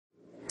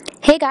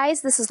Hey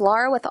guys, this is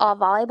Laura with All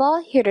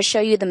Volleyball, here to show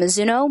you the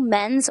Mizuno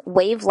Men's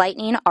Wave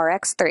Lightning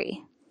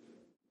RX3.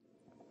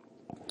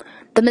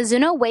 The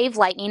Mizuno Wave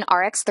Lightning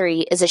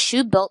RX3 is a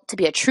shoe built to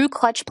be a true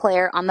clutch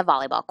player on the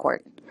volleyball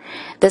court.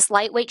 This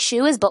lightweight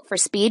shoe is built for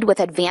speed with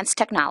advanced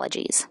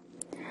technologies.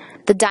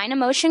 The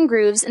Dynamotion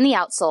Grooves in the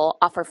outsole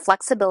offer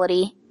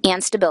flexibility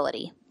and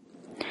stability.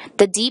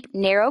 The deep,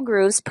 narrow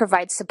grooves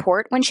provide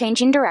support when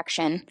changing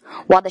direction,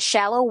 while the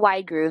shallow,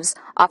 wide grooves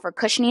offer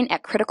cushioning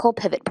at critical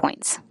pivot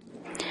points.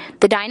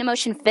 The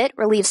Dynamotion Fit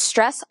relieves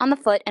stress on the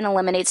foot and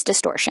eliminates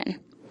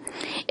distortion.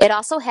 It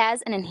also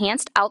has an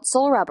enhanced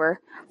outsole rubber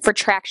for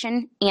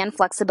traction and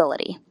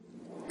flexibility.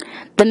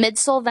 The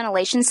midsole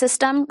ventilation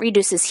system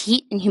reduces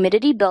heat and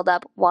humidity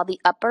buildup while the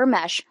upper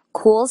mesh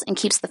cools and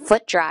keeps the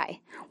foot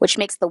dry, which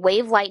makes the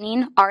Wave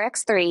Lightning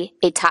RX3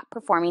 a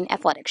top-performing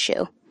athletic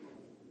shoe.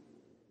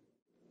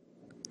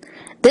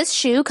 This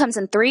shoe comes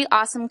in 3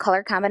 awesome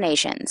color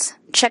combinations.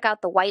 Check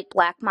out the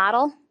white-black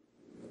model,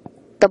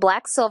 the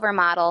black-silver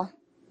model,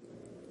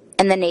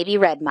 and the navy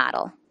red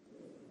model.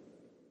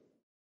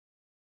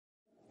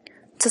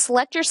 To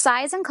select your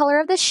size and color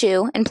of this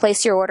shoe and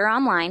place your order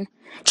online,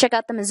 check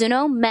out the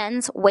Mizuno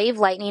Men's Wave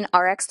Lightning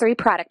RX3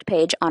 product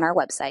page on our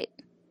website.